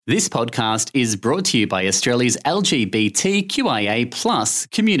This podcast is brought to you by Australia's LGBTQIA+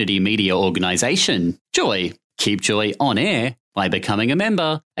 community media organisation, Joy. Keep Joy on air by becoming a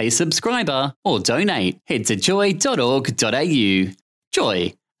member, a subscriber, or donate. Head to joy.org.au.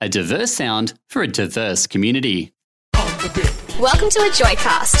 Joy, a diverse sound for a diverse community. Welcome to a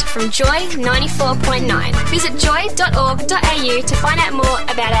Joycast from Joy 94.9. Visit joy.org.au to find out more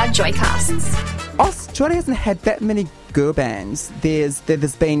about our Joycasts. Australia hasn't had that many girl bands. There's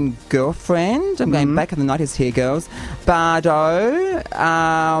been Girlfriend. I'm going back in the 90s here, girls. Bardo.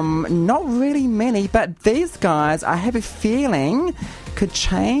 Not really many, but these guys, I have a feeling, could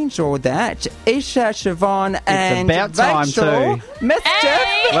change all that. Isha, Siobhan, and about time Rachel. too. Mischief.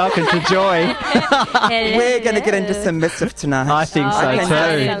 Hey! Welcome to Joy. We're going to get into some mischief tonight. I think so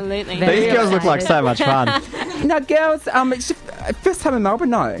too. Absolutely. These girls look like so much fun. Now, girls, it's your first time in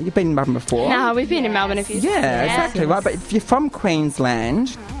Melbourne? No, you've been in Melbourne before. No, we've been in Melbourne a few times. Yeah, exactly right. But if you're from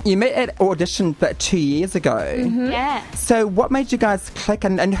Queensland, you met at audition about 2 years ago. Mm-hmm. Yeah. So what made you guys click,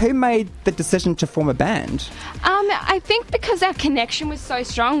 and who made the decision to form a band? I think because our connection was so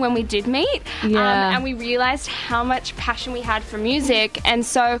strong when we did meet, and we realised how much passion we had for music. And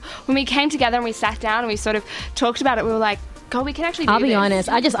so when we came together and we sat down and we sort of talked about it, we were like, God, we can actually do I'll be this. honest,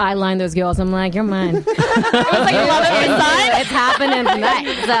 I just eyelined those girls. I'm like, you're mine. It was like love at first sight. It's happening tonight.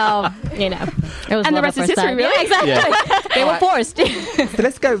 So, you know. It was And the love rest at is first history, sight. really. Yeah, exactly. They were forced. So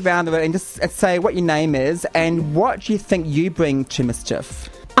let's go round the way and just say what your name is and what you think you bring to Mischief.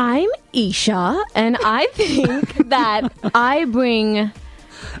 I'm Isha, and I think that I bring...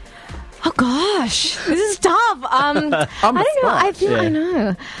 Oh gosh, this is tough. I don't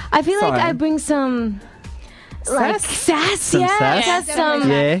know. I feel like I bring some like sass. Some sass?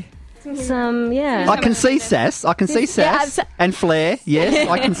 Some I can see sass. I can see sass and flair. Yes,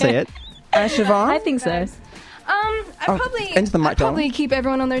 I can see it. Siobhan? I think so. I into the mic, probably keep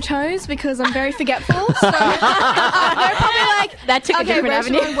everyone on their toes because I'm very forgetful. So they're probably like, That took a okay, different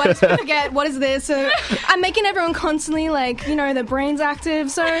Rachel, avenue. what is we forget? What is this? So I'm making everyone constantly like, their brains active.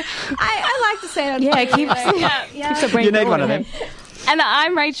 So I like to say that. Yeah, keeps the brain You need going. one of them. And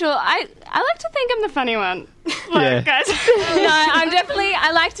I'm Rachel. I like to think I'm the funny one. Yeah. Guys. No,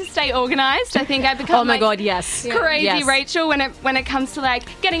 I like to stay organised. I think I become Oh my God, yes. crazy Yes. Rachel when it comes to like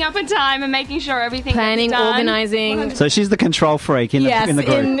getting up in time and making sure everything Planning, gets done. organising. So she's the control freak in the Yes, group.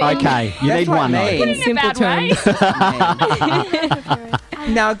 Okay, you That's need what one I though. mean. In a bad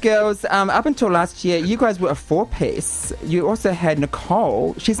way. Now, girls, up until last year, you guys were a four-piece. You also had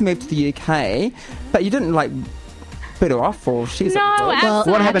Nicole. She's moved to the UK, but you didn't put her off, or she's No,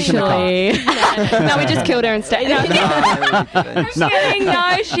 absolutely. What happened to Nicole? No, we just killed her instead. No, No. kidding.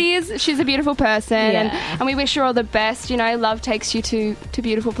 No, she's a beautiful person, Yeah. and we wish her all the best. Love takes you to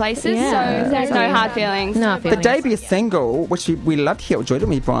beautiful places, Yeah, so there's no exactly. hard feelings. No The feelings. debut single, which we loved here at Joy, didn't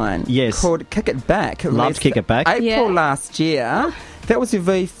we, Brian? Yes. Called Kick It Back. Loved released Kick It Back. April last year. That was your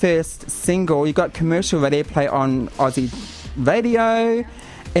very first single. You got commercial radio play on Aussie radio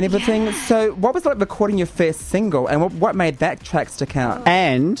and everything. Yeah. So what was it like recording your first single, and what made that track stick out?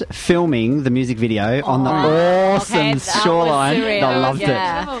 And filming the music video on the awesome shoreline. I loved it.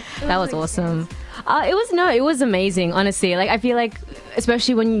 That was awesome. It was amazing, honestly. I feel like,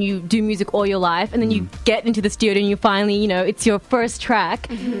 especially when you do music all your life and then you get into the studio and you finally, it's your first track.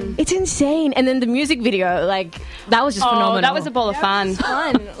 It's insane. And then the music video, that was just phenomenal. That was a ball of fun. It was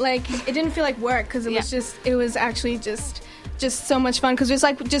fun. It didn't feel like work because it was actually just so much fun because it was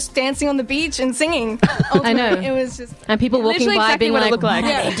like just dancing on the beach and singing. I know. It was just... And people walking Literally by exactly being what it like, looked like.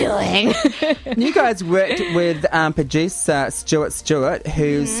 what are they doing? You guys worked with producer Stuart Stewart,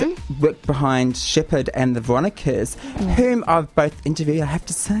 who's worked behind Shepherd and the Veronicas, whom I've both interviewed, I have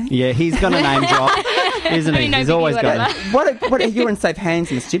to say. Yeah, he's got a name drop, isn't he? No He's biggie, always got whatever. it. What are you in safe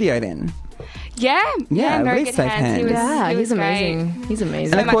hands in the studio then? Yeah, very really good safe hands. He hands. was He's great. amazing. He's amazing.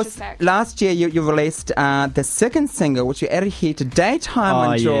 And So of much course, respect. last year you released the second single, which you added here to Daytime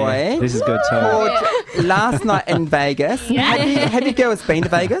on Joy. Yeah. This is good too. Called Last Night in Vegas. Have you girls been to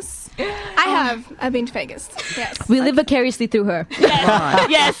Vegas? I've been to Vegas. Yes. We live vicariously through her. Right.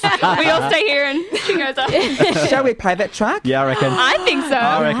 Yes, we all stay here and she goes up. Shall we play that track? Yeah, I reckon. I think so.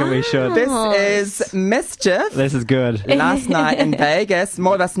 I reckon we should. This is Mischief. This is good. Last Night in Vegas.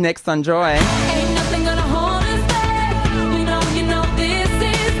 More of us next on Joy. Ain't nothing gonna hold us back. You know this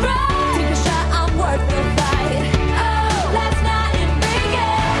is right. Take a shot, I'm worth the fight. Oh, last night in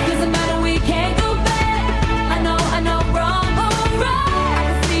Vegas. Doesn't matter, we can't go back. I know, wrong or right.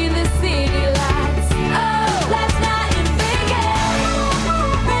 I can see the city lights. Oh, last night in Vegas.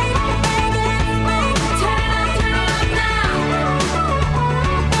 Vegas. Turn it up now.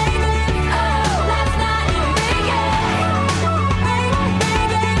 Vegas. Oh, last night in Vegas.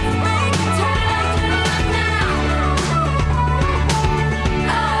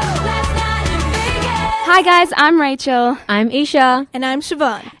 Hi guys, I'm Rachel. I'm Isha. And I'm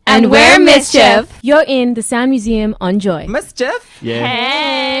Siobhan. And we're Mischief. You're in the Sound Museum on Joy. Mischief? Yeah.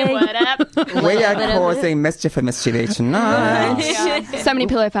 Hey, what up? We are causing mischief and mischief tonight. So many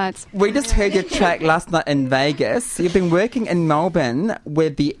pillow fights. We just heard your track last night in Vegas. You've been working in Melbourne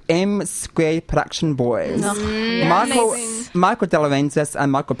with the M Squared production boys. Michael De Lorenzo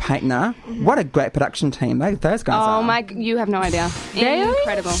and Michael Paintner. What a great production team those guys are. Oh my, you have no idea. They're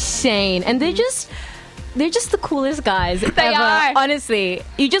Incredible. insane. And they're just the coolest guys ever. are. Honestly,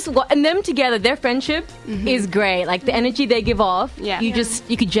 and them together, their friendship is great. Like the energy they give off. Yeah. You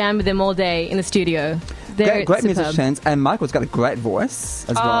could jam with them all day in the studio. They're Great superb. musicians, and Michael's got a great voice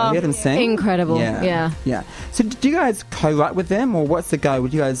as well. You heard him sing? Incredible. Yeah. So do you guys co-write with them, or what's the go?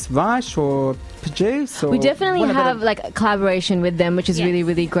 Would you guys write or produce? Or We definitely what about have like a collaboration with them, which is really,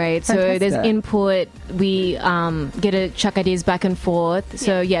 really great. So Fantastic. there's input. We get to chuck ideas back and forth.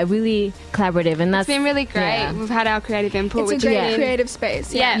 So really collaborative, and that's It's been really great. Yeah. We've had our creative input, It's a which great has been creative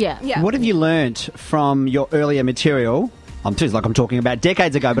space. Yeah. Yeah. What have you learnt from your earlier material? I'm feels like I'm talking about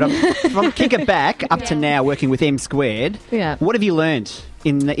decades ago, but from kick it back up to now, working with M Squared. Yeah. What have you learnt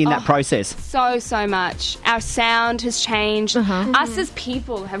in that process? so much. Our sound has changed. Us as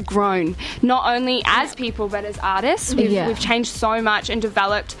people have grown, not only as people but as artists. We've changed so much and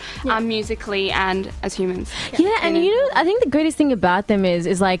developed musically and as humans. Yeah, and I think the greatest thing about them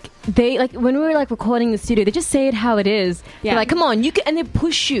is like they when we were like recording in the studio, they just say it how it is. Yeah. They're like, come on, you can, and they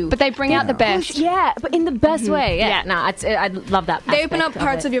push you. But they bring out the best. Yeah, but in the best way. Yeah, Yeah. I love that. They open up aspect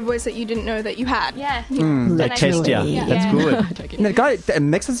parts it. of your voice that you didn't know that you had. Yeah. They test you. Yeah. That's good. the guy that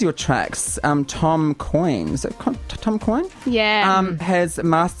mixes your tracks, Tom Coyne, is it Tom Coyne? Yeah. Has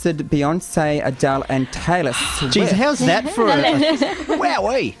mastered Beyonce, Adele, and Taylor Swift. Jeez, how's that for a...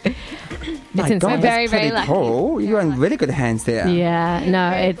 Wowee. My insane. God, Very, that's pretty very lucky. cool. You're in really good hands there. Yeah, no,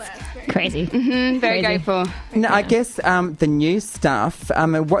 it's crazy. Very Crazy. grateful. Now, I guess the new stuff,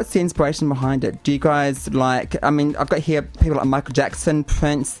 what's the inspiration behind it? Do you guys like, I've got here people like Michael Jackson,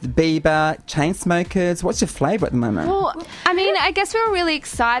 Prince, Bieber, Chainsmokers. What's your flavour at the moment? Well, I guess we were really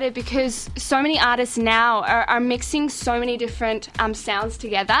excited because so many artists now are mixing so many different sounds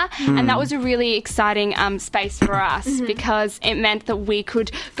together, and that was a really exciting space for us because it meant that we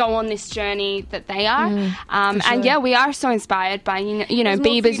could go on this journey that they are. And yeah, we are so inspired by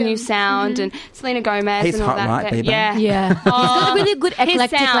Bieber's new sound and Selena Gomez He's and all hot, that. right, Bieber? Yeah. Yeah, he's got a really good His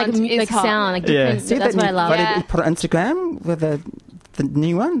eclectic sound is hot. sound, like Yeah. different. See That's what I love. What he put on Instagram with the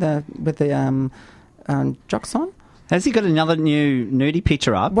new one, with the jocks on? Has he got another new nudie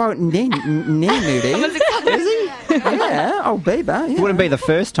picture up? Well, nudie. Is he? Yeah, old Bieber. Yeah. Wouldn't be the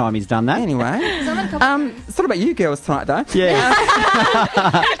first time he's done that. Anyway, it's not about you girls tonight, though. Yeah.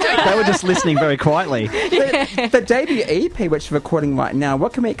 They were just listening very quietly. The debut EP, which we're recording right now,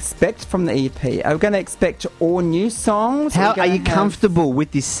 what can we expect from the EP? Are we going to expect all new songs? How we are gonna you have- comfortable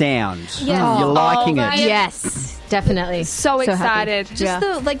with this sound? Yeah. You're liking it? Yes, definitely. So happy. excited. Just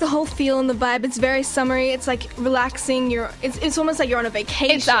the whole feel and the vibe. It's very summery. It's like relaxing. It's almost like you're on a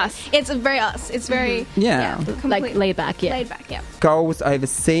vacation. It's us. It's very us. It's very Yeah. Like laid back. Yeah. laid back. Yeah. Goals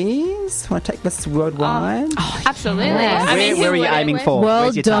overseas? Want to take this worldwide? Absolutely. Yeah. Where are you aiming for? World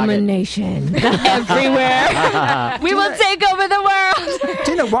Where's your target? domination everywhere. We will take over the world.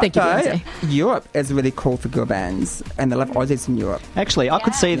 Do you know what, Thank you, though? Beyonce. Europe is really cool for girl bands, and they love Aussies in Europe. Actually, I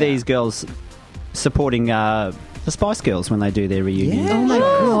could see these girls supporting the Spice Girls when they do their reunion. Yeah. Oh my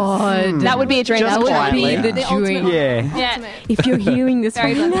god, That would be a dream. Just that would quietly. be the The ultimate. dream. Yeah. Yeah. If you're hearing this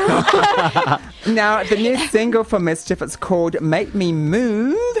right now, Now, the new single for Mischief, it's called Make Me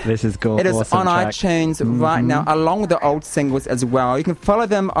Move. This is cool. It is Awesome on track. iTunes right now, along with the old singles as well. You can follow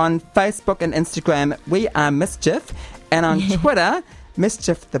them on Facebook and Instagram. We are Mischief. And on Twitter,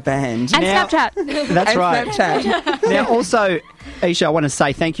 Mischief the Band. And Now- Snapchat. That's And right. Snapchat. Now, also, Isha, I want to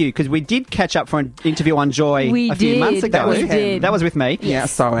say thank you because we did catch up for an interview on Joy We a few did. months ago. That was We did. That was with me. Yeah,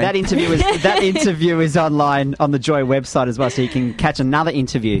 sorry. That interview is online on the Joy website as well, so you can catch another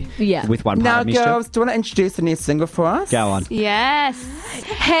interview Yeah. with one Now, part of Mischief. girls, do you want to introduce the new single for us? Go on. Yes.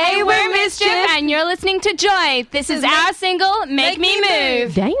 Hey, we're Mischief, and you're listening to Joy. This is our single, Make Me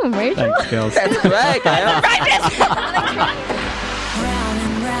Move. damn, Rachel. Thanks, girls. That's great, girls. Round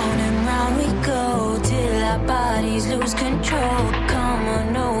and round and round we go till our bodies lose control. Come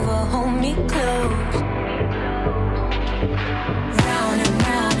on over, hold me close. Round and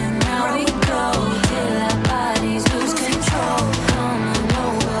round we go till our bodies lose control. Come on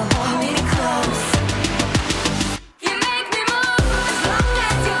over, hold me close. You make me move as long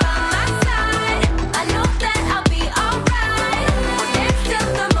as you're by my side. I know that I'll be alright. We'll dance till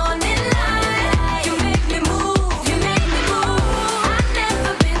the morning light. You make me move, you make me move. I've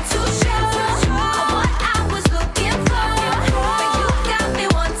never been too sure of what I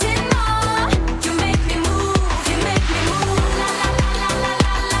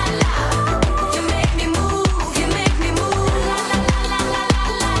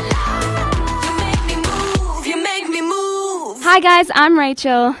guys, I'm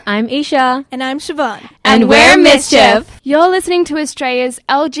Rachel. I'm Isha. And I'm Siobhan. And we're Mischief. You're listening to Australia's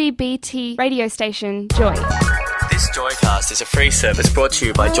LGBT radio station, Joy. This Joycast is a free service brought to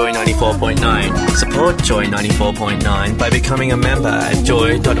you by Joy 94.9. Support Joy 94.9 by becoming a member at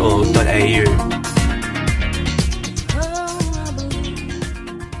joy.org.au.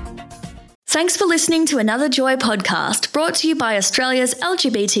 Thanks for listening to another Joy podcast brought to you by Australia's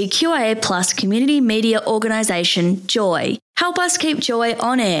LGBTQIA+ community media organisation, Joy. Help us keep Joy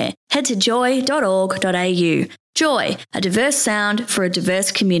on air. Head to joy.org.au. Joy, a diverse sound for a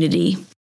diverse community.